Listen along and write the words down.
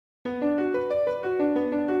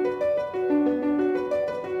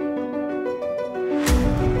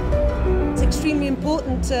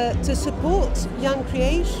important to support young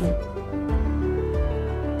creation.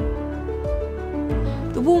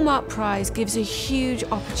 The Woolmark Prize gives a huge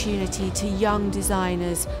opportunity to young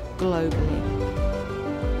designers globally.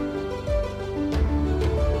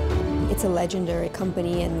 It's a legendary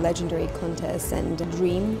company and legendary contest and a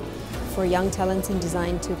dream for young talents in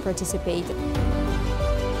design to participate.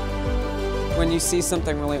 When you see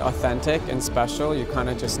something really authentic and special, you kind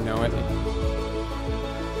of just know it.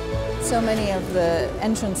 So many of the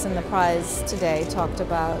entrants in the prize today talked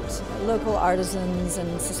about local artisans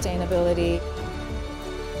and sustainability.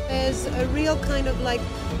 There's a real kind of like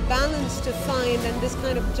balance to find and this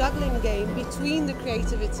kind of juggling game between the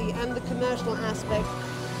creativity and the commercial aspect.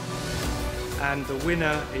 And the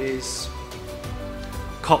winner is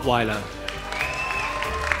COTTWEILER.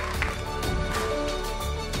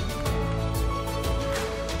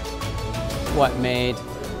 What made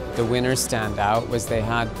the winners stand out was they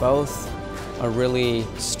had both a really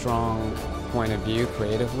strong point of view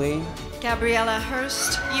creatively. Gabriela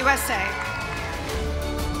Hearst, USA.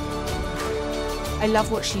 I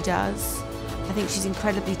love what she does. I think she's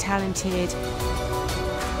incredibly talented.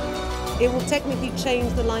 It will technically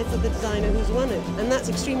change the life of the designer who's won it, and that's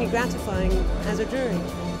extremely gratifying as a jury.